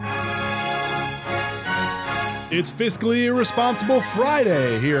It's Fiscally Irresponsible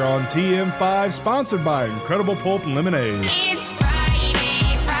Friday here on TM5, sponsored by Incredible Pulp Lemonade. It's Friday.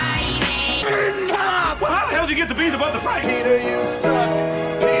 Well, how the hell did you get the beans about the Friday? Peter, you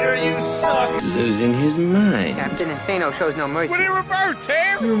suck. Peter, you suck. Losing his mind. Captain Insano shows no mercy. What do you revert,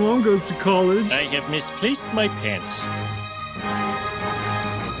 Tim? Your mom goes to college. I have misplaced my pants.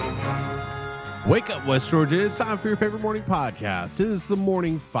 Wake up, West Georgia. It's time for your favorite morning podcast. It is the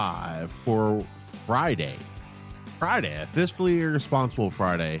Morning Five for Friday, a fiscally irresponsible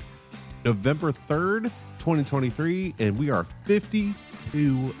Friday, November 3rd, 2023, and we are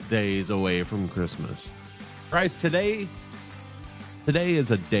 52 days away from Christmas. Bryce, today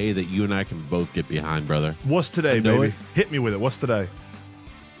is a day that you and I can both get behind, brother. What's today, baby? Hit me with it. What's today?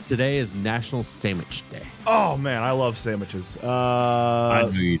 Today is National Sandwich Day. Oh man, I love sandwiches. I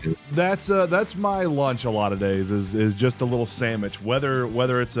know you do. That's my lunch a lot of days is just a little sandwich.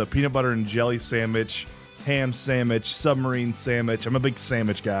 Whether it's a peanut butter and jelly sandwich, ham sandwich, submarine sandwich. I'm a big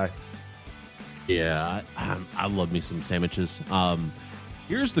sandwich guy. Yeah, I love me some sandwiches.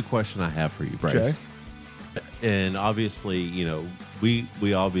 Here's the question I have for you, Bryce. Okay. And obviously, you know,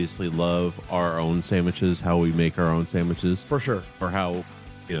 we obviously love our own sandwiches, how we make our own sandwiches. For sure. Or how,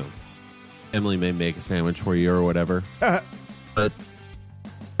 you know, Emily may make a sandwich for you or whatever. But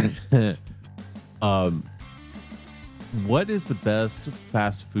what is the best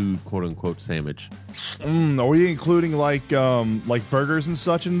fast food quote unquote sandwich? Are we including like burgers and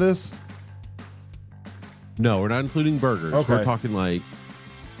such in this? No, we're not including burgers. Okay. We're talking like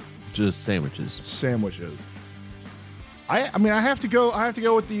just sandwiches. Sandwiches. I mean I have to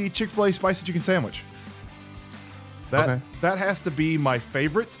go with the Chick-fil-A spicy chicken sandwich. That has to be my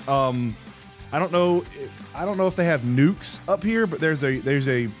favorite. I don't know if they have nukes up here, but there's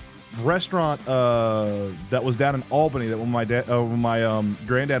a restaurant that was down in Albany that when my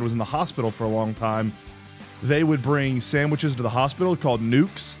granddad was in the hospital for a long time, they would bring sandwiches to the hospital called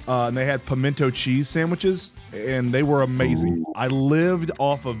Nukes, and they had pimento cheese sandwiches, and they were amazing. Ooh. I lived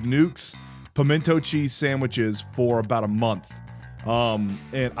off of Nukes pimento cheese sandwiches for about a month.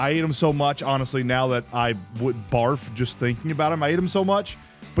 And I ate them so much, honestly, now that I would barf just thinking about them. I ate them so much,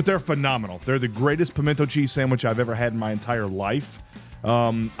 but they're phenomenal. They're the greatest pimento cheese sandwich I've ever had in my entire life.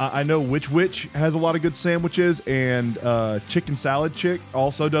 I know Which has a lot of good sandwiches, and Chicken Salad Chick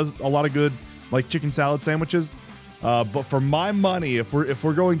also does a lot of good like chicken salad sandwiches. But for my money, if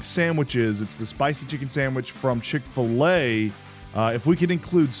we're going sandwiches, it's the spicy chicken sandwich from Chick-fil-A. If we can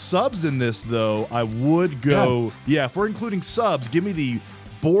include subs in this, though, I would go. Yeah, if we're including subs, give me the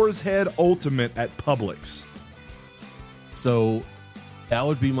Boar's Head Ultimate at Publix. So that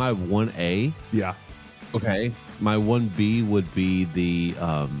would be my 1A. Yeah. Okay. My 1B would be the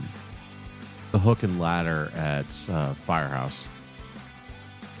hook and ladder at Firehouse.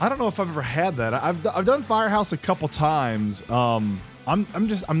 I don't know if I've ever had that. I've done Firehouse a couple times. I'm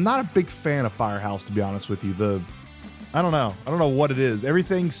not a big fan of Firehouse, to be honest with you. I don't know what it is.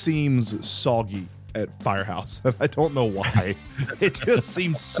 Everything seems soggy at Firehouse. I don't know why. It just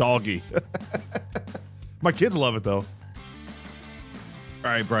seems soggy. My kids love it, though.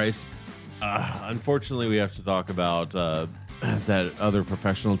 All right, Bryce. Unfortunately, we have to talk about that other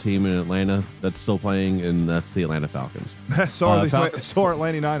professional team in Atlanta that's still playing, and that's the Atlanta Falcons. So are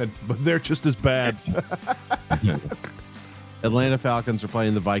Atlanta United, but they're just as bad. Atlanta Falcons are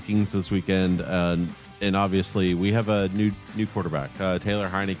playing the Vikings this weekend, and obviously we have a new quarterback. Taylor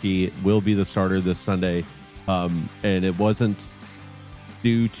Heineke will be the starter this Sunday, and it wasn't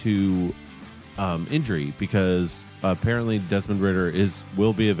due to injury because apparently Desmond Ridder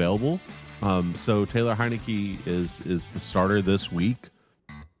will be available. So Taylor Heineke is the starter this week,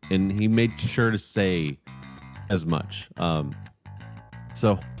 and he made sure to say as much.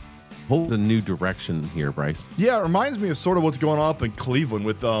 So hold a new direction here, Bryce. Yeah, it reminds me of sort of what's going on up in Cleveland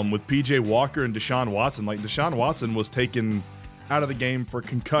with PJ Walker and Deshaun Watson. Like Deshaun Watson was taken out of the game for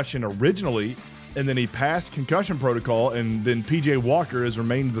concussion originally, and then he passed concussion protocol, and then PJ Walker has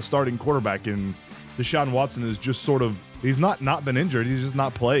remained the starting quarterback, and Deshaun Watson is just sort of he's not been injured, he's just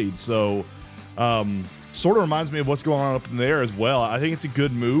not played. So sort of reminds me of what's going on up in there as well. I think it's a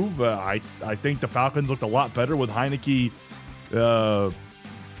good move. I think the Falcons looked a lot better with Heineke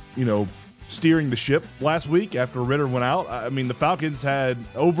steering the ship last week after Ridder went out. I mean, the Falcons had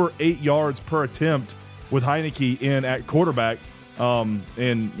over 8 yards per attempt with Heineke in at quarterback. And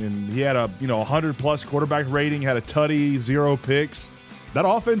he had a 100+ quarterback rating, had a tutty, 0 picks. That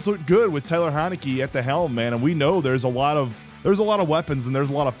offense looked good with Taylor Heineke at the helm, man. And we know there's a lot of weapons and there's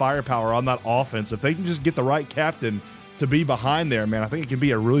a lot of firepower on that offense. If they can just get the right captain to be behind there, man, I think it can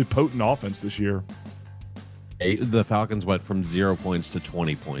be a really potent offense this year. The Falcons went from 0 points to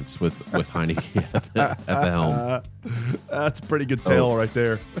 20 points with Heineke at the helm. That's a pretty good tale right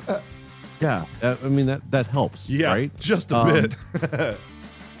there. Yeah, I mean that helps. Yeah, right? Just a bit.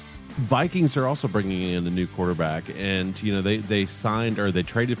 Vikings are also bringing in a new quarterback, and they signed or they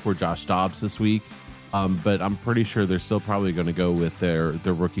traded for Josh Dobbs this week. But I'm pretty sure they're still probably going to go with their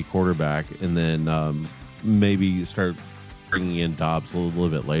rookie quarterback, and then maybe start bringing in Dobbs a little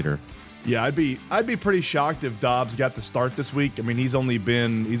bit later. Yeah, I'd be pretty shocked if Dobbs got the start this week. I mean, he's only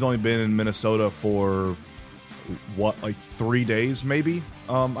been in Minnesota for like 3 days, maybe.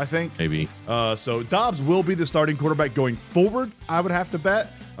 I think maybe. So Dobbs will be the starting quarterback going forward, I would have to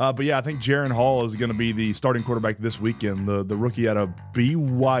bet. But yeah, I think Jaron Hall is going to be the starting quarterback this weekend. The rookie out of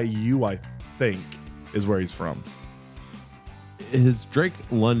BYU, I think, is where he's from. Is Drake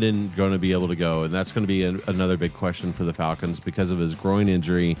London going to be able to go? And that's going to be another big question for the Falcons because of his groin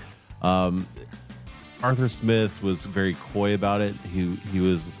injury. Arthur Smith was very coy about it. He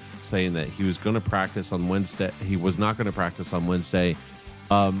was saying that he was going to practice on Wednesday. He was not going to practice on Wednesday.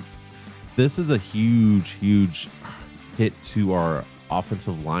 This is a huge hit to our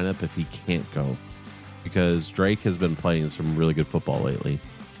offensive lineup if he can't go, because Drake has been playing some really good football lately.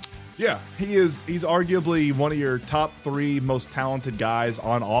 Yeah, he's arguably one of your top 3 most talented guys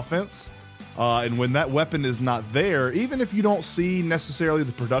on offense. And when that weapon is not there, even if you don't see necessarily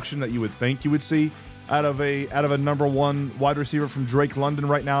the production that you would think you would see out of a number 1 wide receiver from Drake London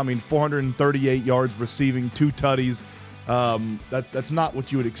right now, I mean, 438 yards receiving, 2 tutties. That's not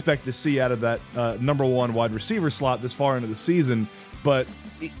what you would expect to see out of that number 1 wide receiver slot this far into the season. But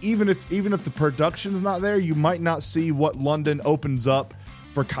even if the production's not there, you might not see what London opens up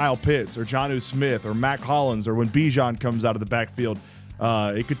for Kyle Pitts or Jonnu Smith or Mac Hollins, or when Bijan comes out of the backfield.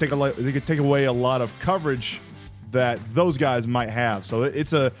 It could take away a lot of coverage that those guys might have. So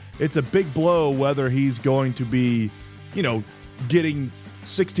it's a big blow whether he's going to be, getting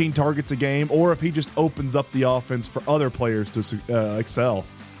 16 targets a game, or if he just opens up the offense for other players to excel.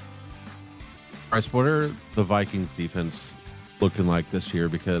 Bryce, what are the Vikings defense looking like this year?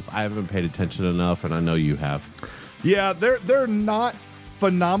 Because I haven't paid attention enough, and I know you have. Yeah, they're not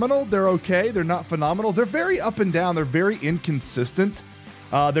phenomenal. They're okay. They're not phenomenal. They're very up and down. They're very inconsistent.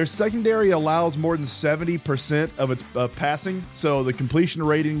 Their secondary allows more than 70% of its passing, so the completion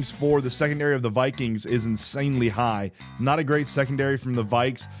ratings for the secondary of the Vikings is insanely high. Not a great secondary from the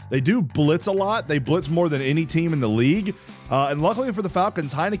Vikes. They do blitz a lot. They blitz more than any team in the league. And luckily for the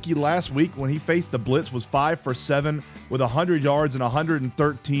Falcons, Heineke last week when he faced the blitz was 5 for 7 with 100 yards and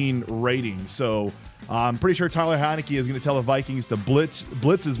 113 ratings. So I'm pretty sure Tyler Heineke is going to tell the Vikings to blitz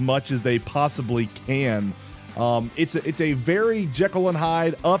as much as they possibly can. It's a very Jekyll and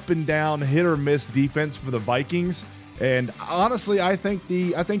Hyde, up and down, hit or miss defense for the Vikings, and honestly, I think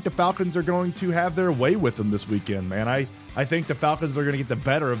the Falcons are going to have their way with them this weekend, man. I think the Falcons are going to get the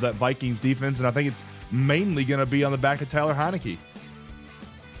better of that Vikings defense, and I think it's mainly going to be on the back of Tyler Heineke.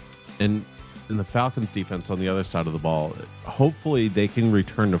 And the Falcons defense on the other side of the ball, hopefully they can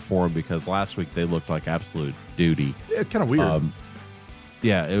return to form, because last week they looked like absolute duty. Yeah, it's kind of weird.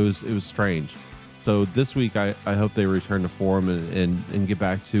 Yeah, it was strange. So this week, I hope they return to form and get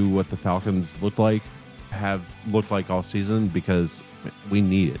back to what the Falcons have looked like all season, because we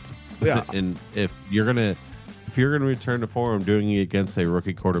need it. Yeah. And if you're gonna return to form, doing it against a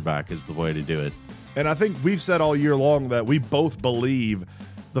rookie quarterback is the way to do it. And I think we've said all year long that we both believe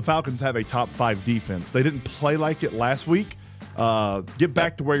the Falcons have a top 5 defense. They didn't play like it last week. Get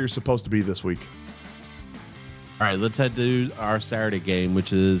back to where you're supposed to be this week. All right, let's head to our Saturday game,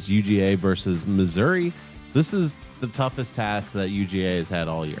 which is UGA versus Missouri. This is the toughest task that UGA has had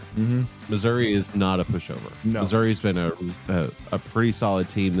all year. Mm-hmm. Missouri is not a pushover. No. Missouri's been a pretty solid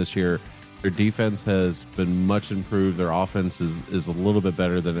team this year. Their defense has been much improved. Their offense is a little bit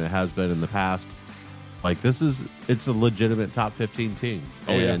better than it has been in the past. Like, it's a legitimate top 15 team.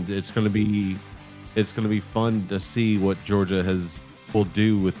 And it's going to be fun to see what Georgia will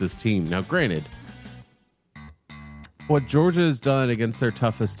do with this team. Now, granted, what Georgia has done against their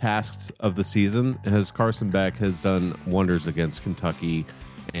toughest tasks of the season has Carson Beck has done wonders against Kentucky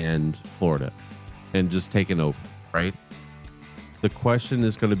and Florida and just taken over, right? The question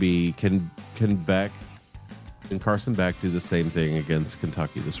is going to be, can Carson Beck do the same thing against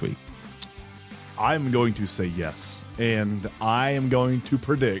Kentucky this week? I'm going to say yes, and I am going to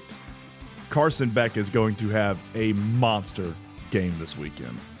predict Carson Beck is going to have a monster game this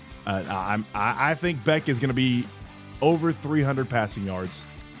weekend. I think Beck is going to be over 300 passing yards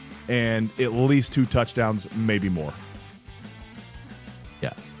and at least 2 touchdowns, maybe more.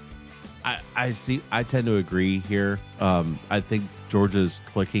 Yeah. I tend to agree here. I think Georgia's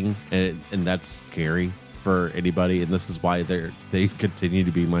clicking, and that's scary for anybody, and this is why they continue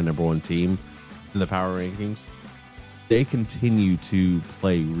to be my number one team in the power rankings. They continue to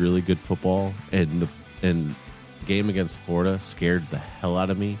play really good football, and the game against Florida scared the hell out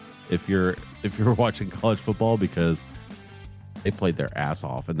of me. If you're watching college football, because they played their ass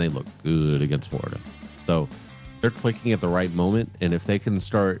off and they look good against Florida. So they're clicking at the right moment, and if they can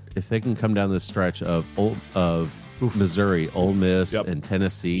come down this stretch of Missouri, Ole Miss, and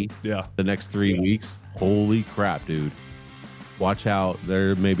Tennessee, the next 3 weeks, holy crap, dude! Watch out,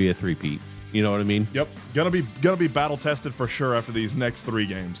 there may be a three-peat. You know what I mean? Yep, gonna be battle tested for sure after these next 3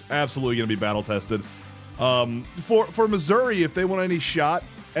 games. Absolutely gonna be battle tested. For Missouri, if they want any shot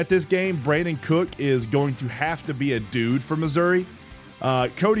at this game, Brandon Cook is going to have to be a dude for Missouri.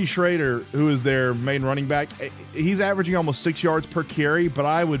 Cody Schrader, who is their main running back, he's averaging almost 6 yards per carry, but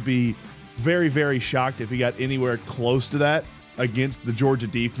I would be very, very shocked if he got anywhere close to that against the Georgia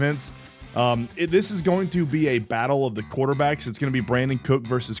defense. This is going to be a battle of the quarterbacks. It's going to be Brandon Cook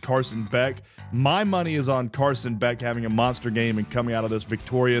versus Carson Beck. My money is on Carson Beck having a monster game and coming out of this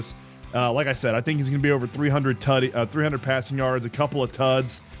victorious. Like I said, I think he's going to be over 300 passing yards, a couple of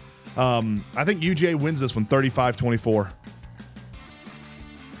tuds. I think UGA wins this one 35-24.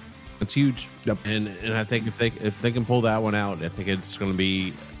 It's huge. Yep. And I think if they can pull that one out, I think it's going to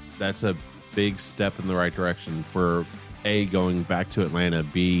be, that's a big step in the right direction for A, going back to Atlanta,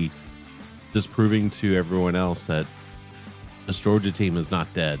 B, just proving to everyone else that this Georgia team is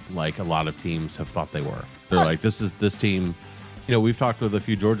not dead like a lot of teams have thought they were. They're like, this team, you know, we've talked with a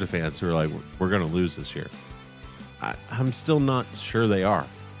few Georgia fans who are like, we're going to lose this year. I'm still not sure they are.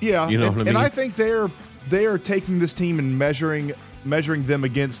 Yeah. You know what I mean? And I think they are taking this team and measuring them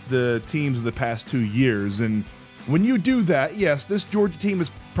against the teams of the past 2 years. And when you do that, yes, this Georgia team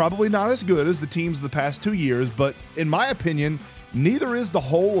is probably not as good as the teams of the past 2 years, but in my opinion, neither is the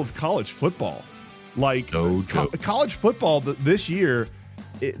whole of college football. Like, college football this year,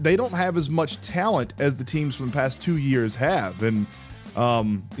 they don't have as much talent as the teams from the past 2 years have. And,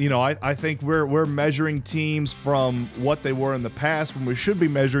 you know, I think we're measuring teams from what they were in the past when we should be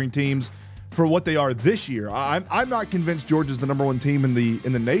measuring teams for what they are this year. I'm not convinced Georgia's the number one team in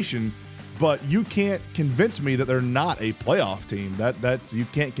the nation, but you can't convince me that they're not a playoff team. That's you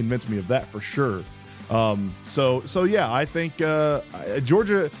can't convince me of that for sure. So yeah, I think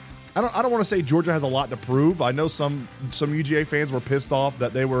Georgia. I don't want to say Georgia has a lot to prove. I know some UGA fans were pissed off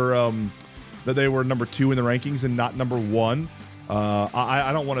that they were number 2 in the rankings and not number 1.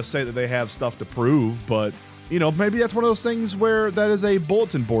 I don't want to say that they have stuff to prove, but you know, maybe that's one of those things where that is a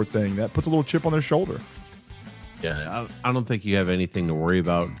bulletin board thing that puts a little chip on their shoulder. Yeah, I don't think you have anything to worry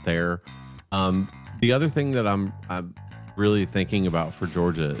about there. The other thing that I'm really thinking about for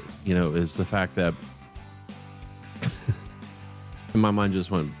Georgia, you know, is the fact that my mind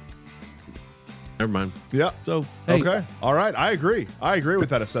just went, never mind. Yeah. So, hey. Okay. All right. I agree with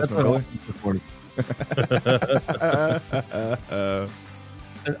that assessment, Billy.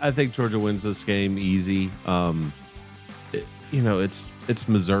 I think Georgia wins this game easy. You know, it's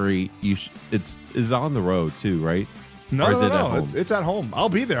Missouri. It's on the road too, right? No. It's at home. I'll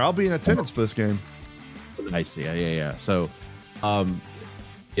be there. I'll be in attendance for this game. I see. Yeah. So,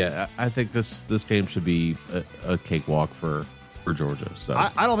 yeah, I think this game should be a cakewalk for Georgia. So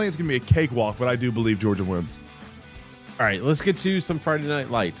I don't think it's going to be a cakewalk, but I do believe Georgia wins. All right, let's get to some Friday Night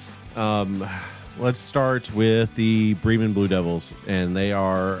Lights. Let's start with the Bremen Blue Devils, and they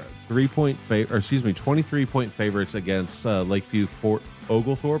are 23-point favorites against Lakeview Fort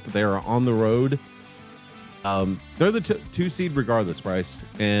Oglethorpe. They are on the road. They're the 2 seed regardless, Bryce.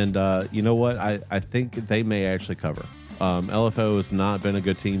 And you know what? I think they may actually cover. LFO has not been a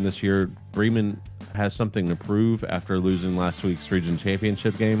good team this year. Bremen has something to prove after losing last week's region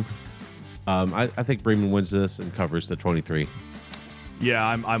championship game. I think Bremen wins this and covers the 23. Yeah,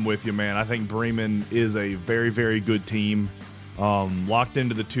 I'm with you, man. I think Bremen is a very, very good team. Locked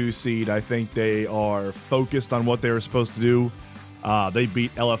into the 2 seed. I think they are focused on what they were supposed to do. They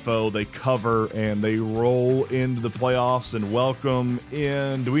beat LFO, they cover, and they roll into the playoffs and welcome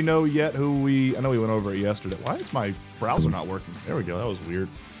in. Do we know yet who I know we went over it yesterday. Why is my browser not working? There we go. That was weird.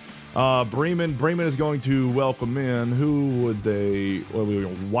 Bremen is going to welcome in. Who would they?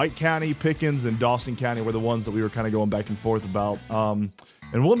 White County, Pickens, and Dawson County were the ones that we were kind of going back and forth about. And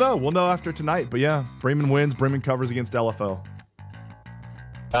we'll know after tonight. But yeah, Bremen wins. Bremen covers against LFO.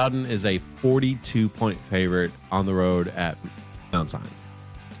 Bowden is a 42-point favorite on the road at Mount Zion.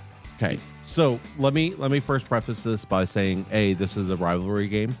 Okay, so let me first preface this by saying, A, this is a rivalry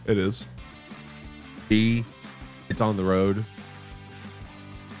game. It is. B, it's on the road.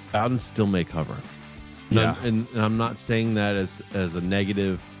 Bowden still may cover. Yeah. And I'm not saying that as a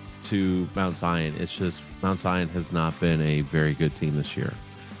negative to Mount Zion. It's just Mount Zion has not been a very good team this year.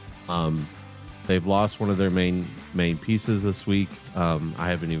 They've lost one of their main pieces this week. I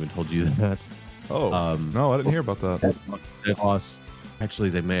haven't even told you that. Oh, no, I didn't hear about that. They lost. Actually,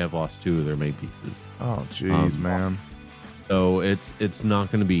 they may have lost two of their main pieces. Oh, jeez, man. So it's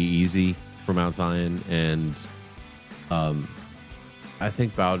not going to be easy for Mount Zion, and I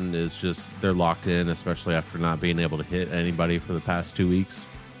think Bowden is just, they're locked in, especially after not being able to hit anybody for the past 2 weeks.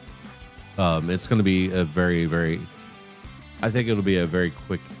 It's going to be a I think it'll be a very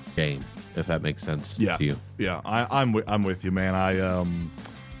quick game, if that makes sense to you. Yeah, I'm with you, man.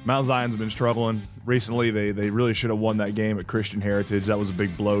 Mount Zion's been struggling recently. They really should have won that game at Christian Heritage. That was a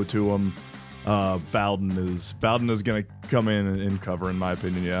big blow to them. Bowden is going to come in and cover, in my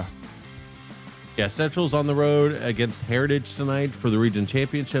opinion. Yeah, Central's on the road against Heritage tonight for the region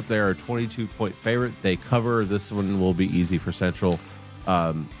championship. They are a 22-point favorite. They cover. This one will be easy for Central.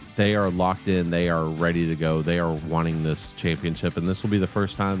 They are locked in. They are ready to go. They are wanting this championship, and this will be the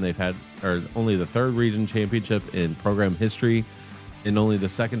first time they've had, or only the third region championship in program history, and only the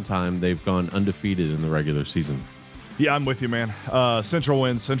second time they've gone undefeated in the regular season. Yeah, I'm with you, man. Central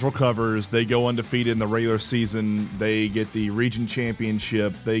wins. Central covers. They go undefeated in the regular season. They get the region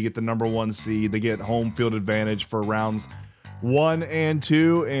championship. They get the number 1 seed. They get home field advantage for rounds 1 and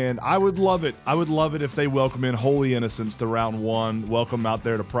 2. And I would love it. I would love it if they welcome in Holy Innocents to round 1. Welcome out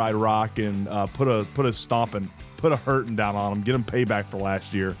there to Pride Rock and put a stomping, put a hurting down on them. Get them payback for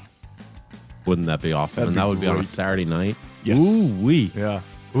last year. Wouldn't that be awesome? And that would be on a Saturday night. Yes. Ooh-wee. Yeah.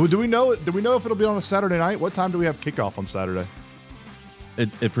 Well, do we know if it'll be on a Saturday night? What time do we have kickoff on Saturday?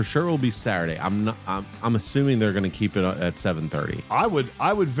 It for sure will be Saturday. I'm assuming they're going to keep it at 7:30.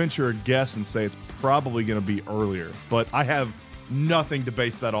 I would venture a guess and say it's probably going to be earlier, but I have nothing to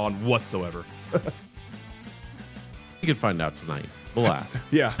base that on whatsoever. You can find out tonight. We'll ask.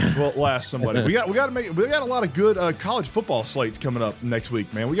 Yeah, we'll ask somebody. We got a lot of good college football slates coming up next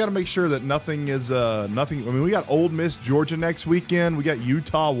week, man. We got to make sure that nothing is nothing. I mean, we got Ole Miss, Georgia next weekend. We got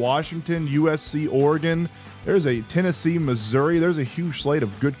Utah, Washington, USC, Oregon. There's a Tennessee, Missouri. There's a huge slate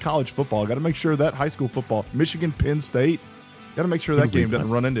of good college football. Got to make sure that high school football, Michigan, Penn State. Got to make sure that game doesn't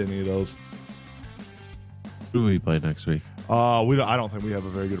run into any of those. Who do we play next week? I don't think we have a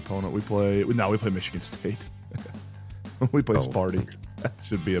very good opponent. We play Michigan State. We play Sparty. That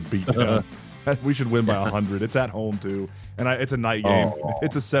should be a beatdown. We should win by 100. It's at home too, and it's a night game.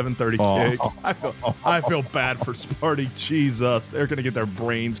 It's a 7:30 kick. I feel bad for Sparty. Jesus, they're gonna get their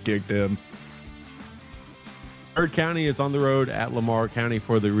brains kicked in. Heard County is on the road at Lamar County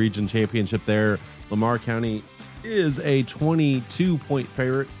for the region championship there. Lamar County is a 22-point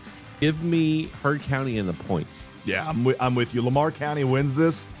favorite. Give me Heard County in the points. Yeah, I'm with you. Lamar County wins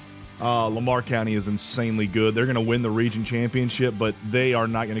this. Lamar County is insanely good. They're going to win the region championship, but they are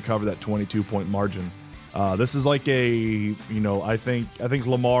not going to cover that 22-point margin. This is like I think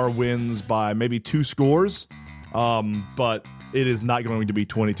Lamar wins by maybe 2 scores, but it is not going to be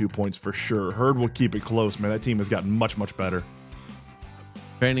 22 points for sure. Herd will keep it close, man. That team has gotten much, much better.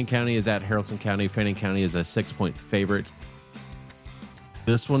 Fannin County is at Haralson County. Fannin County is a 6-point favorite.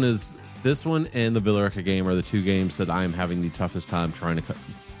 This one and the Villarica game are the 2 games that I'm having the toughest time trying to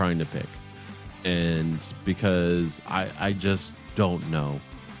pick, and because I just don't know.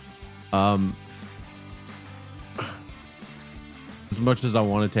 As much as I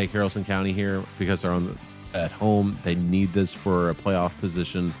want to take Haralson County here because they're at home, they need this for a playoff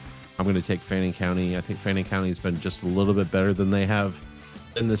position. I'm going to take Fannin County. I think Fannin County has been just a little bit better than they have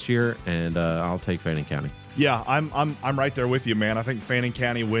been this year, and I'll take Fannin County. Yeah, I'm right there with you, man. I think Fannin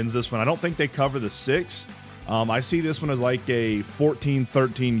County wins this one. I don't think they cover the 6. I see this one as like a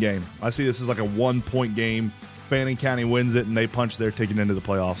 14-13 game. I see this as like a 1-point game. Fannin County wins it, and they punch their ticket into the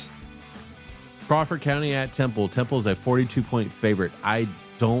playoffs. Crawford County at Temple. Temple's a 42-point favorite. I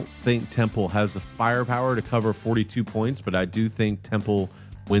don't think Temple has the firepower to cover 42 points, but I do think Temple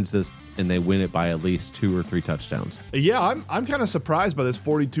wins this, and they win it by at least 2 or 3 touchdowns. Yeah, I'm kind of surprised by this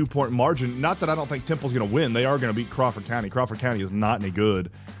 42-point margin. Not that I don't think Temple's going to win. They are going to beat Crawford County. Crawford County is not any good.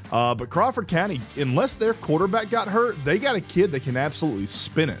 But Crawford County, unless their quarterback got hurt, they got a kid that can absolutely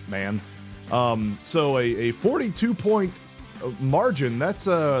spin it, man. So a 42-point margin, that's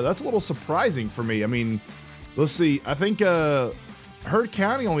a little surprising for me. I mean, let's see. I think Heard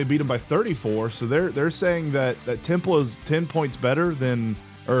County only beat them by 34, so they're saying that Temple is 10 points better than,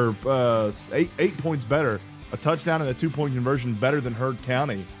 or 8 points better, a touchdown and a 2-point conversion better than Heard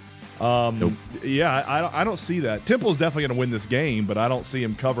County. Nope. Yeah, I don't see that. Temple's definitely going to win this game, but I don't see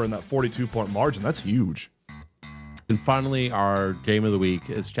him covering that 42-point margin. That's huge. And finally, our game of the week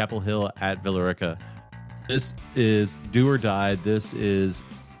is Chapel Hill at Villarica. This is do or die. This is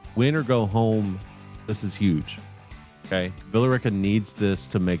win or go home. This is huge. Okay. Villa Rica needs this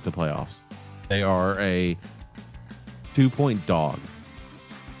to make the playoffs. They are a 2-point dog.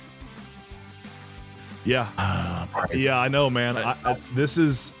 Yeah. Yeah, I know, man.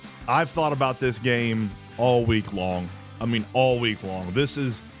 I've thought about this game all week long. I mean, all week long.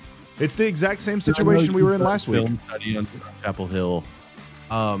 It's the exact same situation we were in last week. Study on Chapel Hill.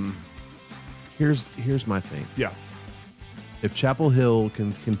 Here's my thing. Yeah. If Chapel Hill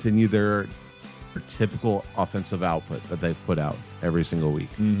can continue their typical offensive output that they've put out every single week,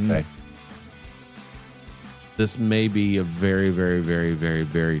 okay, this may be a very, very, very, very,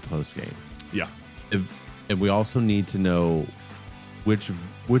 very close game. Yeah. And we also need to know which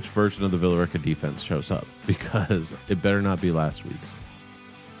version of the Villa Rica defense shows up, because it better not be last week's.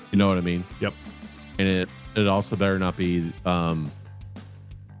 You know what I mean? Yep. And it also better not be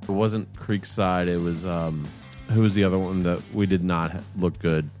it wasn't Creekside, it was who was the other one that we did not look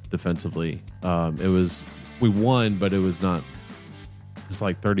good defensively? We won, but it was not. It's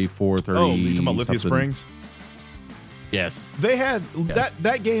like 34-30. Oh, you talking about Lithia Springs? Yes. They had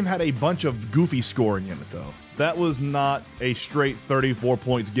that game had a bunch of goofy scoring in it, though. That was not a straight 34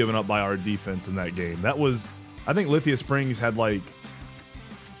 points given up by our defense in that game. That was, I think Lithia Springs had like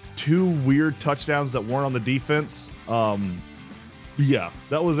 2 weird touchdowns that weren't on the defense. Yeah,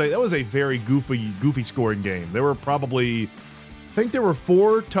 that was a very goofy scoring game. There were probably, I think there were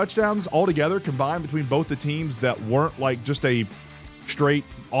 4 touchdowns altogether combined between both the teams that weren't like just a straight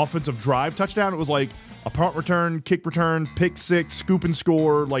offensive drive touchdown. It was like a punt return, kick return, pick six, scoop and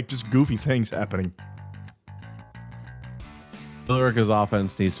score, like just goofy things happening. Villa Rica's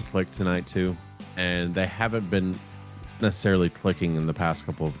offense needs to click tonight too, and they haven't been necessarily clicking in the past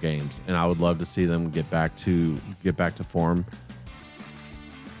couple of games. And I would love to see them get back to form.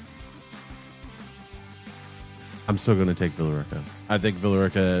 I'm still going to take Villa Rica. I think Villa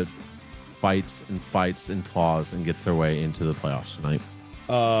Rica fights and claws and gets their way into the playoffs tonight.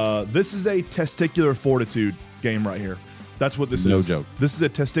 This is a testicular fortitude game right here. That's what this is. No joke. This is a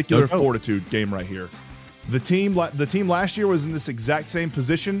testicular fortitude game right here. The team last year was in this exact same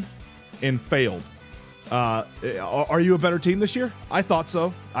position and failed. Are you a better team this year? I thought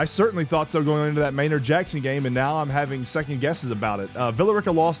so. I certainly thought so going into that Maynard-Jackson game, and now I'm having second guesses about it. Villa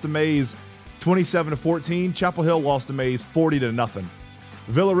Rica lost to Mays 27-14. Chapel Hill lost to Mays 40-0.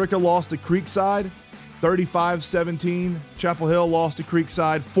 Villa Rica lost to Creekside 35-17. Chapel Hill lost to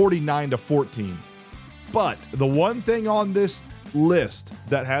Creekside 49-14. But the one thing on this list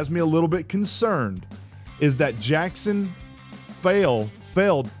that has me a little bit concerned is that Jackson failed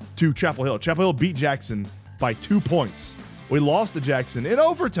to Chapel Hill. Chapel Hill beat Jackson by 2 points. We lost to Jackson in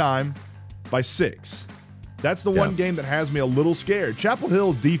overtime by 6. That's the one game that has me a little scared. Chapel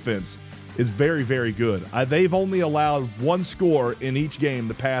Hill's defense is very, very good. They've only allowed 1 score in each game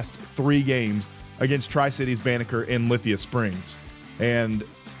the past 3 games against Tri-Cities, Banneker, and Lithia Springs. And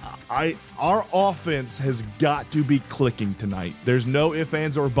our offense has got to be clicking tonight. There's no ifs,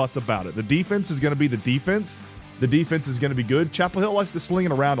 ands, or buts about it. The defense is going to be the defense. The defense is going to be good. Chapel Hill likes to sling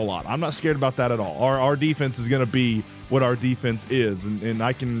it around a lot. I'm not scared about that at all. Our defense is going to be what our defense is, and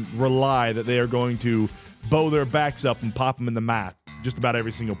I can rely that they are going to bow their backs up and pop them in the mat just about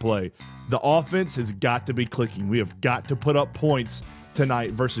every single play. The offense has got to be clicking. We have got to put up points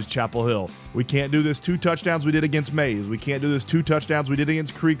tonight versus Chapel Hill. We can't do this 2 touchdowns we did against Mays. We can't do this 2 touchdowns we did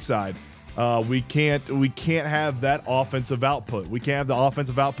against Creekside. We can't have that offensive output. We can't have the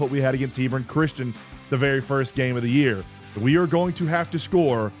offensive output we had against Hebron Christian the very first game of the year. We are going to have to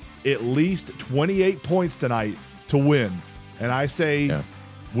score at least 28 points tonight to win. And I say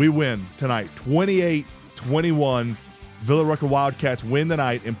we win tonight. 28-21. Villa Rica Wildcats win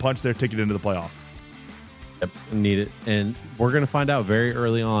tonight and punch their ticket into the playoff. Yep, need it. And we're going to find out very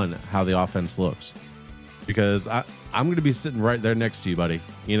early on how the offense looks, because I'm going to be sitting right there next to you, buddy.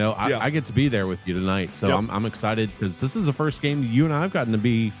 You know, I get to be there with you tonight. So I'm excited, because this is the first game you and I have gotten to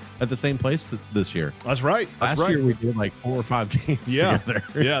be at the same place this year. That's right. Last year we did like 4 or 5 games together.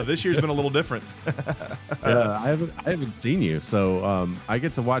 Yeah, this year's been a little different. I haven't seen you. So I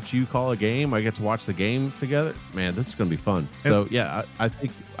get to watch you call a game. I get to watch the game together. Man, this is going to be fun. So yeah,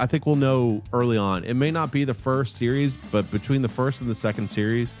 I think we'll know early on. It may not be the first series, but between the first and the second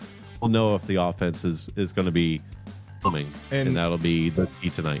series, we'll know if the offense is going to be coming, and that'll be the key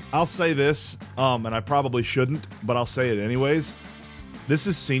tonight. I'll say this, and I probably shouldn't, but I'll say it anyways. This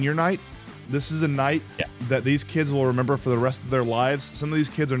is senior night. This is a night that these kids will remember for the rest of their lives. Some of these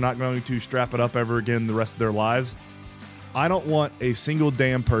kids are not going to strap it up ever again the rest of their lives. I don't want a single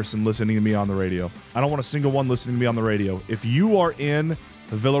damn person listening to me on the radio. I don't want a single one listening to me on the radio. If you are in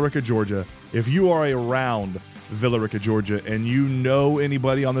Villa Rica, Georgia, if you are around Villa Rica, Georgia, and you know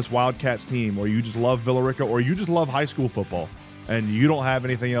anybody on this Wildcats team, or you just love Villa Rica, or you just love high school football, and you don't have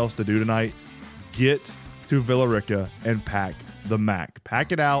anything else to do tonight, get to Villa Rica and pack the MAC.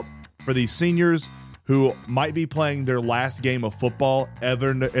 Pack it out for these seniors who might be playing their last game of football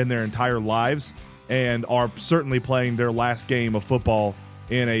ever in their entire lives, and are certainly playing their last game of football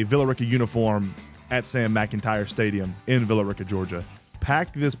in a Villa Rica uniform at Sam McIntyre Stadium in Villa Rica, Georgia.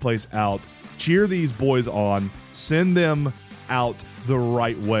 Pack this place out. Cheer these boys on. Send them out the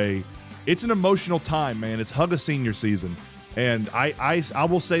right way. It's an emotional time, man. It's Hug a Senior season. And I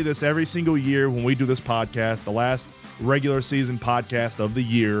will say this every single year when we do this podcast, the last regular season podcast of the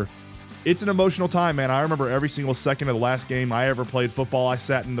year. It's an emotional time, man. I remember every single second of the last game I ever played football. I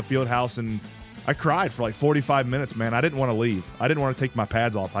sat in the field house and I cried for like 45 minutes, man. I didn't want to leave. I didn't want to take my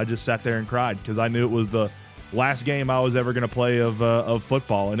pads off. I just sat there and cried because I knew it was the last game I was ever going to play of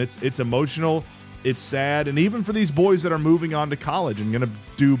football. And it's emotional. It's sad. And even for these boys that are moving on to college and going to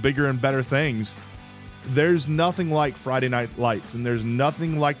do bigger and better things, there's nothing like Friday Night Lights, and there's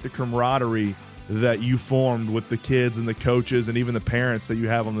nothing like the camaraderie that you formed with the kids and the coaches and even the parents that you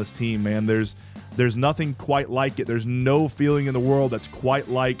have on this team, man. There's nothing quite like it. There's no feeling in the world that's quite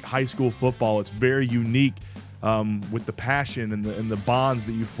like high school football. It's very unique with the passion and the bonds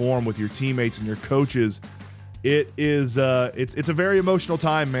that you form with your teammates and your coaches. It is it's a very emotional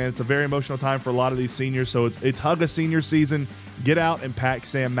time, man. It's a very emotional time for a lot of these seniors. So it's Hug a Senior season. Get out and pack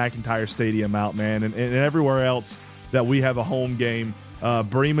Sam McIntyre Stadium out, man, and everywhere else that we have a home game.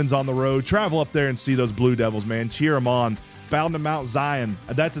 Bremen's on the road. Travel up there and see those Blue Devils, man. Cheer them on. Bound to Mount Zion.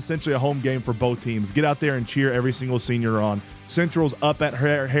 That's essentially a home game for both teams. Get out there and cheer every single senior on. Central's up at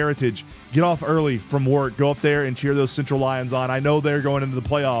Heritage. Get off early from work. Go up there and cheer those Central Lions on. I know they're going into the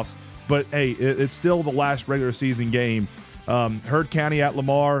playoffs, but hey, it's still the last regular season game. Heard County at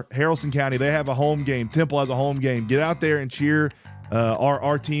Lamar, Haralson County, they have a home game. Temple has a home game. Get out there and cheer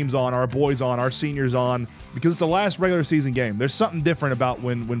our teams on, our boys on, our seniors on, because it's the last regular season game. There's something different about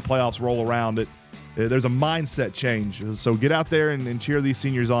when playoffs roll around. There's a mindset change. So get out there and cheer these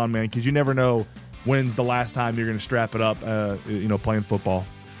seniors on, man, because you never know when's the last time you're going to strap it up, playing football.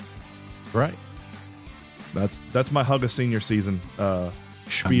 Right. That's my Hug a Senior season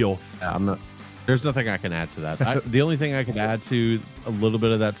spiel. I'm not. There's nothing I can add to that. The only thing I can add to a little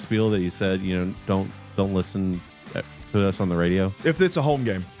bit of that spiel that you said, don't listen to us on the radio if it's a home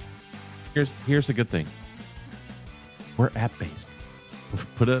game. Here's the good thing. We're app based.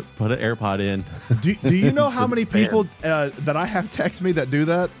 Put an AirPod in. Do you know how many people that I have text me that do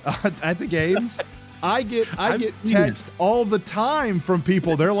that at the games? I get text all the time from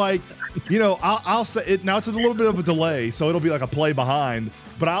people. They're like, I'll say it now. It's a little bit of a delay, so it'll be like a play behind.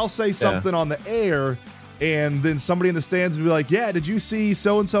 But I'll say something on the air, and then somebody in the stands will be like, "Yeah, did you see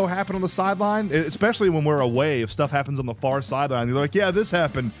so and so happen on the sideline?" Especially when we're away, if stuff happens on the far sideline, they're like, "Yeah, this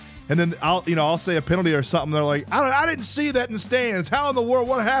happened." And then I'll say a penalty or something. They're like, I didn't see that in the stands. How in the world?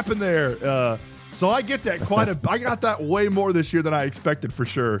 What happened there? So I get that I got that way more this year than I expected, for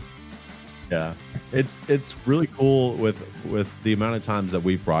sure. Yeah, it's really cool with the amount of times that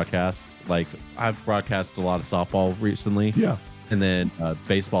we've broadcast. Like, I've broadcast a lot of softball recently. Yeah. And then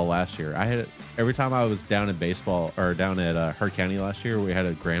baseball last year. Every time I was down in baseball or down at Hart County last year, we had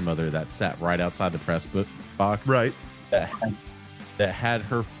a grandmother that sat right outside the press box. Right. That had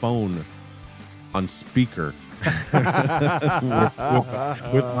her phone on speaker with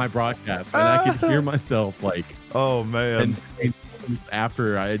my broadcast, and I could hear myself like, oh man. And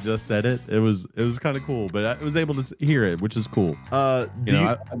after I had just said it was kind of cool, but I was able to hear it, which is cool. I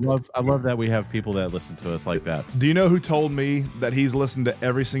love that we have people that listen to us like that. Do you know who told me that he's listened to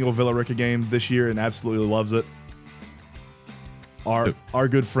every single Villa Rica game this year and absolutely loves it? Our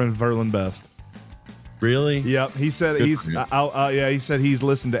good friend Verlin Best. Really? Yep. He said he said he's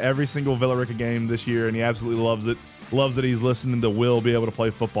listened to every single Villa Rica game this year and he absolutely loves it. Loves that he's listening to Will be able to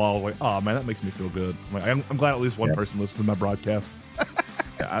play football. Like, oh man, that makes me feel good. I'm glad at least one person listens to my broadcast.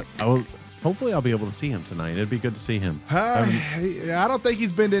 Hopefully I'll be able to see him tonight. It'd be good to see him. I don't think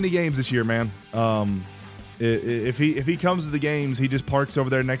he's been to any games this year, man. If he comes to the games, he just parks over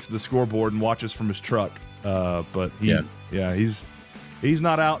there next to the scoreboard and watches from his truck. But he's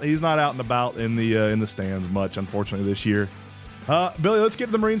not out. He's not out and about in the stands much, unfortunately, this year. Billy, let's get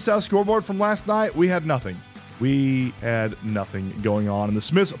to the Marine South Scoreboard from last night. We had nothing going on in the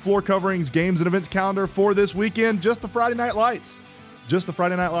Smith's floor coverings, games and events calendar for this weekend. Just the Friday night lights. Just the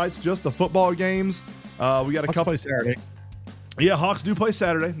football games. We got a couple. Play Saturday. Yeah, Hawks do play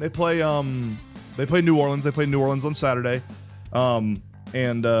Saturday. They play New Orleans. They play New Orleans on Saturday.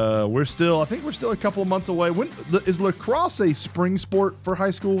 And I think we're still a couple of months away. Is lacrosse a spring sport for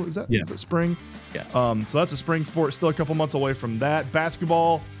high school? Is it spring? Yeah. So that's a spring sport. Still a couple months away from that.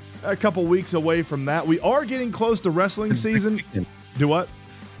 Basketball, a couple weeks away from that. We are getting close to wrestling season. Do what?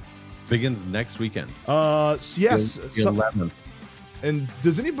 Begins next weekend. Yes. The 11th. And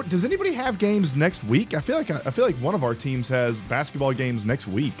does anybody have games next week? I feel like one of our teams has basketball games next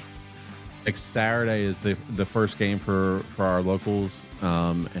week. Next Saturday is the first game for our locals,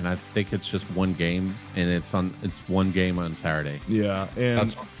 and I think it's just one game, and it's one game on Saturday. Yeah,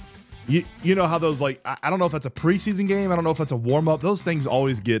 and you know how those, like, I don't know if that's a preseason game. I don't know if that's a warm up. Those things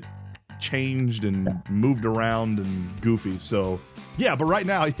always get changed and moved around and goofy. So yeah, but right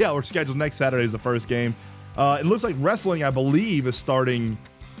now, yeah, we're scheduled next Saturday is the first game. It looks like wrestling, I believe, is starting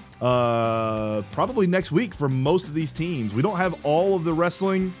probably next week for most of these teams. We don't have all of the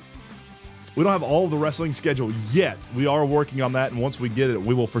wrestling schedule yet. We are working on that, and once we get it,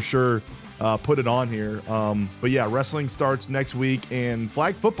 we will for sure put it on here. But yeah, wrestling starts next week, and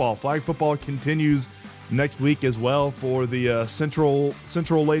flag football continues next week as well for the Central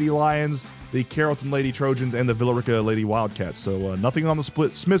Lady Lions, the Carrollton Lady Trojans, and the Villarica Lady Wildcats. So nothing on the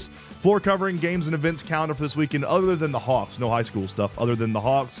Split Smith's floor covering games and events calendar for this weekend other than the Hawks. No high school stuff other than the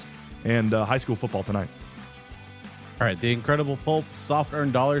Hawks and high school football tonight. All right, the Incredible Pulp soft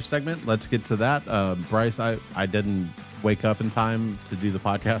earned dollars segment. Let's get to that. Bryce, I didn't wake up in time to do the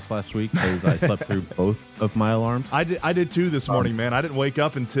podcast last week because I slept through both of my alarms. I did too this morning, man. I didn't wake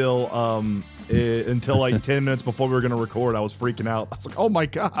up until like 10 minutes before we were going to record. I was freaking out. I was like, oh my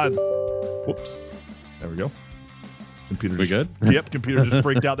God. Whoops. There we go. Computer we good? Yep, computer just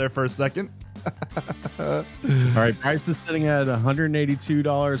freaked out there for a second. All right, Bryce is sitting at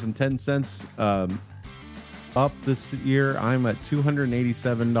 $182.10 up this year. I'm at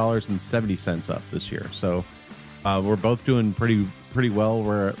 $287.70 up this year. So we're both doing pretty well.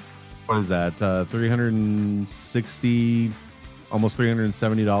 We're at, what is that? $360, almost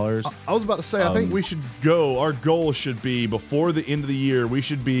 $370. I was about to say, I think we should go. Our goal should be before the end of the year. We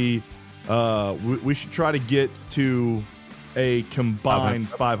should be. We should try to get to a combined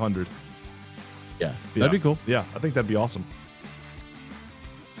 500. Yeah, that'd be cool. Yeah, I think that'd be awesome.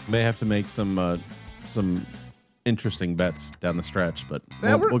 May have to make some interesting bets down the stretch, but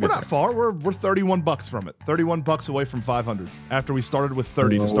yeah, we're not far. We're $31 from it. $31 away from 500. After we started with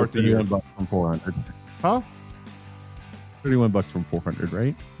 30 to start the year. $31 from 400. Huh? $31 from 400,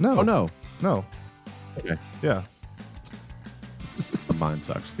 right? No. Oh no. Okay. Yeah. Mine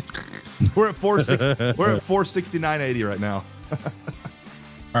sucks. We're at 460. We're at 469.80 right now.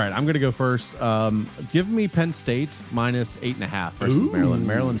 All right, I'm going to go first. Give me Penn State minus 8.5 versus Maryland.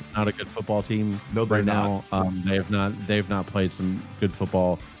 Maryland's not a good football team right now. They've not played some good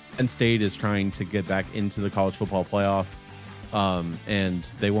football. Penn State is trying to get back into the college football playoff, and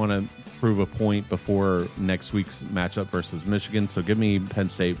they want to prove a point before next week's matchup versus Michigan. So give me Penn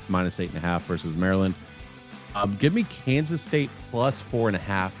State minus 8.5 versus Maryland. Give me Kansas State plus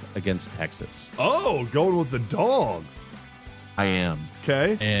 4.5 against Texas. Oh, going with the dog. I am.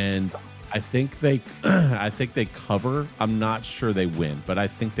 Okay. And I think they cover. I'm not sure they win, but I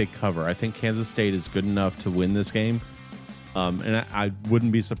think they cover. I think Kansas State is good enough to win this game. And I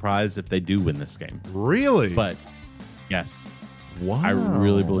wouldn't be surprised if they do win this game. Really? But yes. Wow. I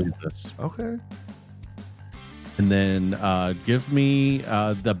really believe this. Okay. And then give me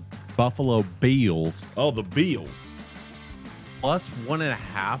the Buffalo Bills. Oh, the Bills. Plus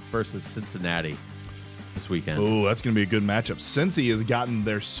 1.5 versus Cincinnati this weekend. Oh, that's going to be a good matchup. Cincy has gotten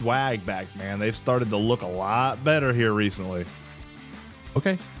their swag back, man. They've started to look a lot better here recently.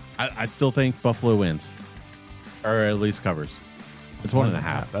 Okay. I still think Buffalo wins. Or at least covers. It's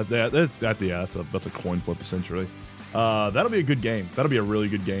 1.5. That's a coin flip, essentially. That'll be a good game. That'll be a really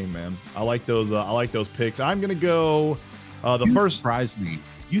good game, man. I like those picks. I'm going to go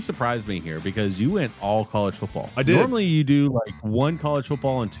You surprised me here because you went all college football. I did. Normally you do like one college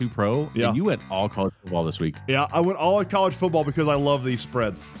football and two pro, and you went all college football this week. Yeah, I went all college football because I love these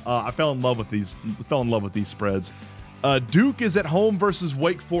spreads. I fell in love with these spreads. Duke is at home versus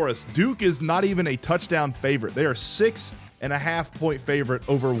Wake Forest. Duke is not even a touchdown favorite. They are 6.5 point favorite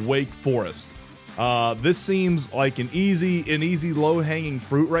over Wake Forest. This seems like an easy low-hanging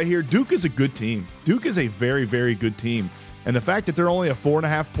fruit right here. Duke is a good team. Duke is a very, very good team. And the fact that they're only a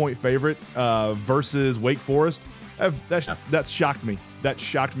 4.5 point favorite versus Wake Forest, that shocked me. That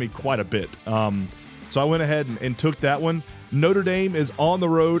shocked me quite a bit. So I went ahead and took that one. Notre Dame is on the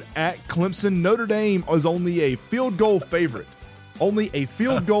road at Clemson. Notre Dame is only a field goal favorite. Only a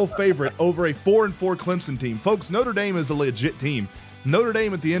field goal favorite over a 4-4 Clemson team. Folks, Notre Dame is a legit team. Notre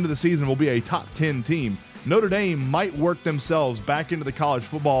Dame at the end of the season will be a top 10 team. Notre Dame might work themselves back into the college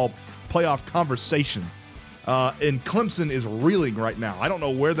football playoff conversation. And Clemson is reeling right now. I don't know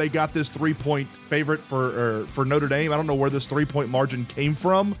where they got this 3-point favorite for Notre Dame. I don't know where this 3-point margin came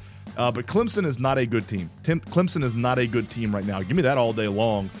from. But Clemson is not a good team. Clemson is not a good team right now. Give me that all day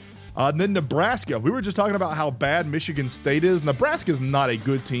long. And then Nebraska. We were just talking about how bad Michigan State is. Nebraska is not a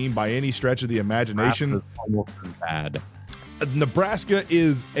good team by any stretch of the imagination. Almost bad. Nebraska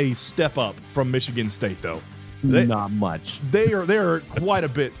is a step up from Michigan State, though. Not much. They are quite a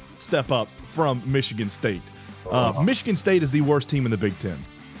bit step up from Michigan State. Michigan State is the worst team in the Big Ten,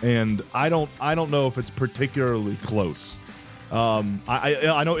 and I don't know if it's particularly close.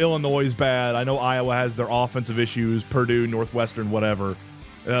 I know Illinois is bad. I know Iowa has their offensive issues. Purdue, Northwestern, whatever.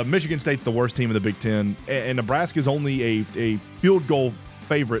 Michigan State's the worst team in the Big Ten, and Nebraska is only a field goal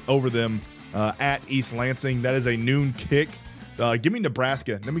favorite over them at East Lansing. That is a noon kick. Give me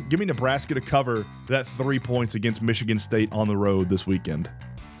Nebraska. Give me Nebraska to cover that 3 points against Michigan State on the road this weekend.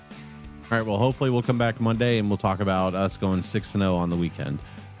 All right, well, hopefully we'll come back Monday and we'll talk about us going 6-0 on the weekend.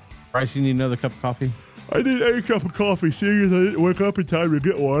 Bryce, you need another cup of coffee? I need a cup of coffee, seeing as I didn't wake up in time to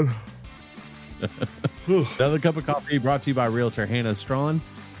get one. Another cup of coffee brought to you by Realtor Hannah Strawn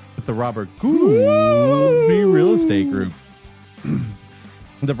with the Robert Goody Real Estate Group.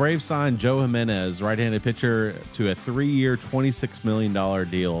 The Braves signed Joe Jimenez, right-handed pitcher, to a 3-year, $26 million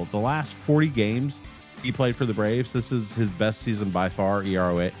deal. The last 40 games he played for the Braves, this is his best season by far,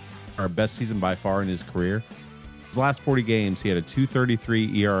 best season by far in his career. His last 40 games, he had a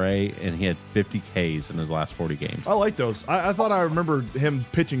 2.33 ERA, and he had 50 Ks in his last 40 games. I like those. I thought I remembered him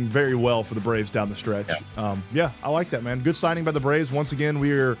pitching very well for the Braves down the stretch. Yeah, I like that, man. Good signing by the Braves. Once again,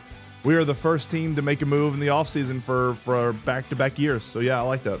 we are the first team to make a move in the offseason for back-to-back years. So, yeah, I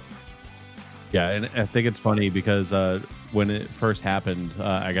like that. Yeah, and I think it's funny because when it first happened,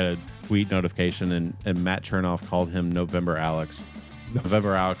 I got a tweet notification, and Matt Chernoff called him November Alex.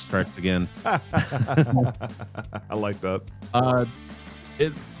 November Alex strikes again. I like that.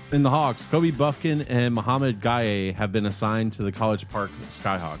 In the Hawks, Kobe Buffkin and Mohamed Gaye have been assigned to the College Park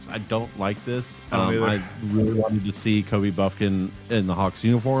Skyhawks. I don't like this. I really wanted to see Kobe Buffkin in the Hawks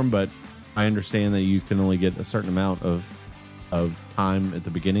uniform, but I understand that you can only get a certain amount of time at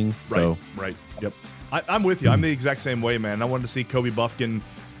the beginning. Right. Yep. I'm with you. I'm the exact same way, man. I wanted to see Kobe Buffkin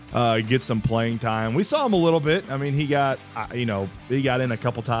get some playing time. We saw him a little bit. I mean, he got in a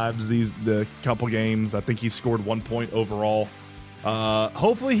couple times the couple games. I think he scored 1 point overall.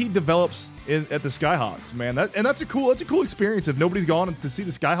 Hopefully he develops at the Skyhawks, man. That's a cool experience. If nobody's gone to see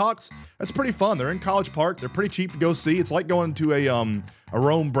the Skyhawks, that's pretty fun. They're in College Park. They're pretty cheap to go see. It's like going to a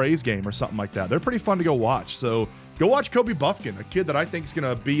Rome Braves game or something like that. They're pretty fun to go watch. So go watch Kobe Buffkin, a kid that I think is going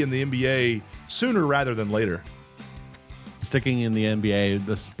to be in the NBA sooner rather than later. Sticking in the NBA,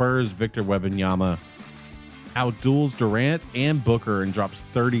 the Spurs' Victor Wembanyama outduels Durant and Booker and drops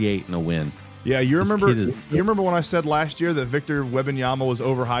 38 in a win. Yeah, you remember when I said last year that Victor Wembanyama was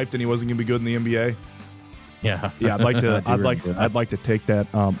overhyped and he wasn't going to be good in the NBA? Yeah. Yeah, I'd like to take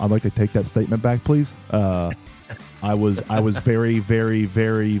that statement back, please. I was very, very,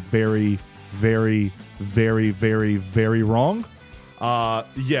 very, very, very, very, very, very wrong.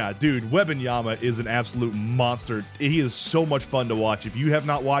 Yeah, dude, Wembanyama is an absolute monster. He is so much fun to watch. If you have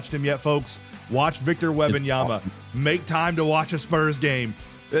not watched him yet, folks, watch Victor Wembanyama. Make time to watch a Spurs game.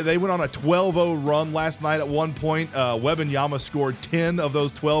 They went on a 12-0 run last night at one point. Wembanyama scored 10 of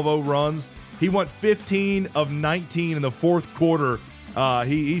those 12-0 runs. He went 15 of 19 in the fourth quarter.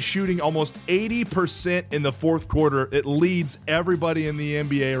 He's shooting almost 80% in the fourth quarter. It leads everybody in the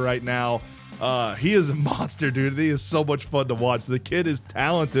NBA right now. He is a monster, dude. He is so much fun to watch. The kid is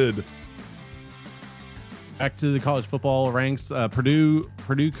talented. Back to the college football ranks. Purdue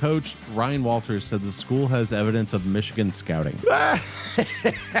coach Ryan Walters said the school has evidence of Michigan scouting.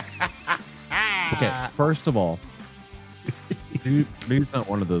 Okay, first of all, Purdue's not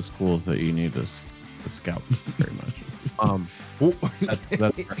one of those schools that you need to scout very much. That's first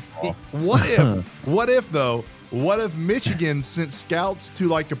of all. What if Michigan sent scouts to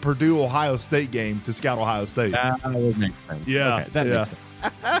like a Purdue Ohio State game to scout Ohio State? That would make sense. Yeah, okay, that makes sense.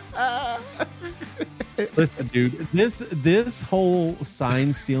 Listen, dude, this whole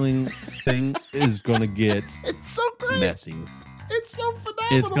sign stealing thing is gonna get it's so great. Messy. It's so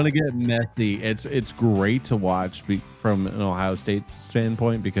phenomenal. It's gonna get messy. It's great to watch from an Ohio State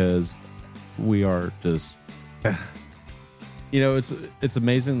standpoint because we are just, it's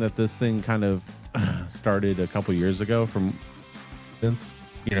amazing that this thing kind of started a couple years ago from since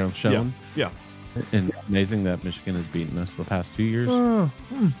shown. Yeah. And amazing that Michigan has beaten us the past 2 years.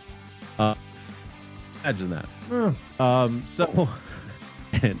 Imagine that. So,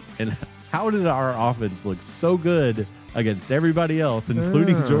 and how did our offense look so good against everybody else,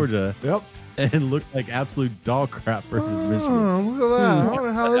 including Georgia? Yep. And looked like absolute dog crap versus Michigan. Look at that. I don't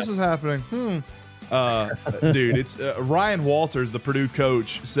know how this is happening. Dude, it's Ryan Walters, the Purdue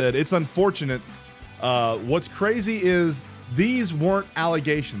coach, said it's unfortunate. What's crazy is these weren't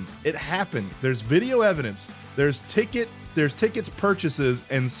allegations. It happened. There's video evidence. There's tickets purchases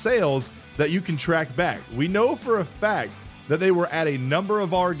and sales that you can track back. We know for a fact that they were at a number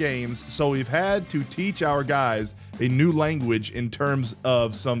of our games, so we've had to teach our guys a new language in terms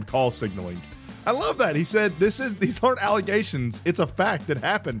of some call signaling. I love that. He said these aren't allegations. It's a fact that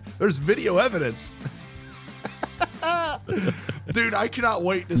happened. There's video evidence. Dude, I cannot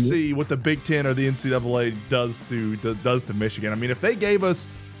wait to see what the Big Ten or the NCAA does to Michigan. I mean, if they gave us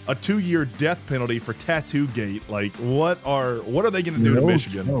a 2-year death penalty for Tattoo Gate, like what are they going to do to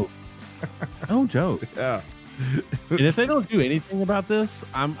Michigan? Joke. No joke. Yeah. And if they don't do anything about this,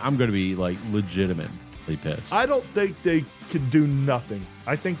 I'm going to be like legitimately pissed. I don't think they can do nothing.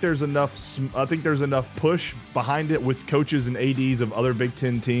 I think there's enough push behind it with coaches and ADs of other Big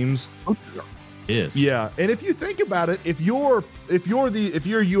Ten teams. Yes. Yeah, and if you think about it, if you're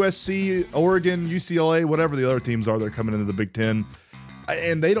USC, Oregon, UCLA, whatever the other teams are that are coming into the Big Ten,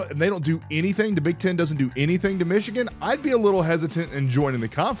 and they don't do anything, the Big Ten doesn't do anything to Michigan, I'd be a little hesitant in joining the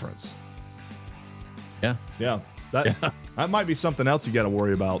conference. Yeah. That might be something else you got to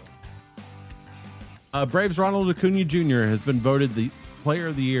worry about. Braves Ronald Acuna Jr. has been voted the Player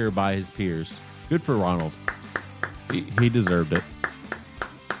of the Year by his peers. Good for Ronald. He deserved it.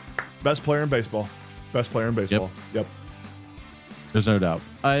 Best player in baseball. Yep. There's no doubt.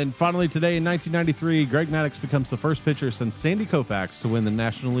 And finally today in 1993, Greg Maddux becomes the first pitcher since Sandy Koufax to win the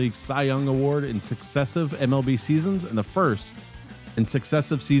National League Cy Young Award in successive MLB seasons, and the first in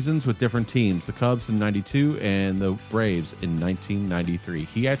successive seasons with different teams, the Cubs in 92 and the Braves in 1993.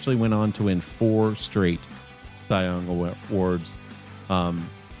 He actually went on to win 4 straight Cy Young Awards.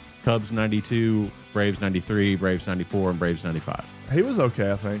 Cubs 92, Braves 93, Braves 94, and Braves 95. He was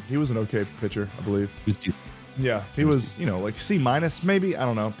okay, I think. He was an okay pitcher, I believe. He was decent. Yeah, he was, like C- maybe. I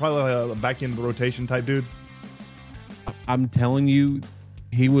don't know. Probably a back end rotation type dude. I'm telling you,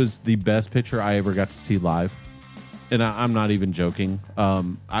 he was the best pitcher I ever got to see live. And I'm not even joking.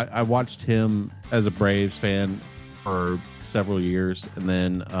 I watched him as a Braves fan for several years. And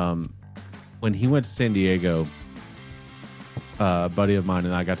then when he went to San Diego, a buddy of mine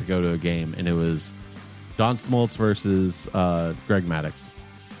and I got to go to a game. And it was Don Smoltz versus Greg Maddux.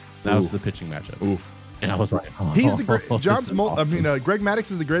 That was the pitching matchup. Oof. And I was like, oh, he's the great John Smoltz. Awesome. I mean, Greg Maddux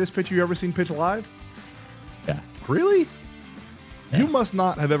is the greatest pitcher you ever seen pitch live. Yeah. Really? Yeah. You must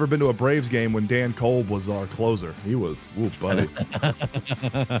not have ever been to a Braves game when Dan Kolb was our closer. He was, buddy.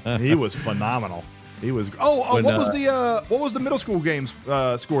 He was phenomenal. He was. What was the middle school games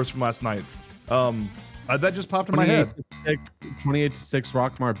scores from last night? That just popped in my head. 28-6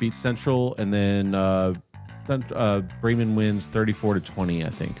 Rockmart beats Central, and then Bremen wins 34-20, I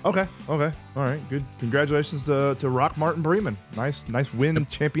think. Okay. All right. Good. Congratulations to Rockmart and Bremen. Nice win.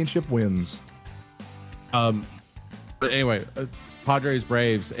 Championship wins. But anyway, Padres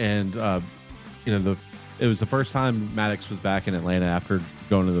Braves, and it was the first time Maddux was back in Atlanta after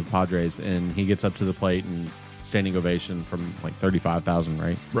going to the Padres, and he gets up to the plate and standing ovation from like 35,000,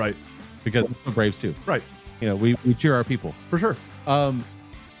 right? Right. Because the Braves too. Right. We cheer our people. For sure.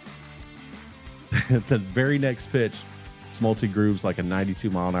 The very next pitch, Smoltz grooves like a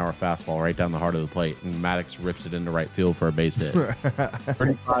 92-mile-an-hour fastball right down the heart of the plate, and Maddux rips it into right field for a base hit.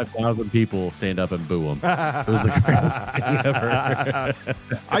 35,000 people stand up and boo him. It was the greatest thing ever.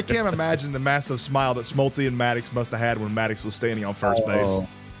 I can't imagine the massive smile that Smoltz and Maddux must have had when Maddux was standing on first base.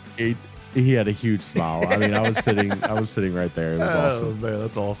 He had a huge smile. I mean, I was sitting right there. It was awesome. Man,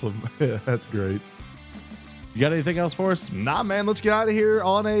 that's awesome. That's great. You got anything else for us? Nah, man. Let's get out of here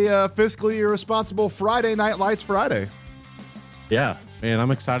on a fiscally irresponsible Friday Night Lights Friday. Yeah, man,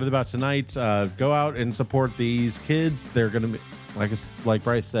 I'm excited about tonight. Go out and support these kids. They're going to be, like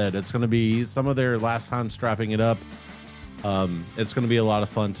Bryce said, it's going to be some of their last time strapping it up. It's going to be a lot of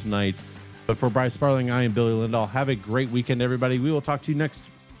fun tonight. But for Bryce Sparling, I am Billy Lindahl. Have a great weekend, everybody. We will talk to you next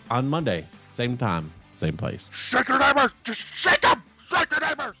on Monday. Same time, same place. Shake your neighbors! Just shake them! Shake your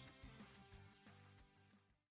neighbors!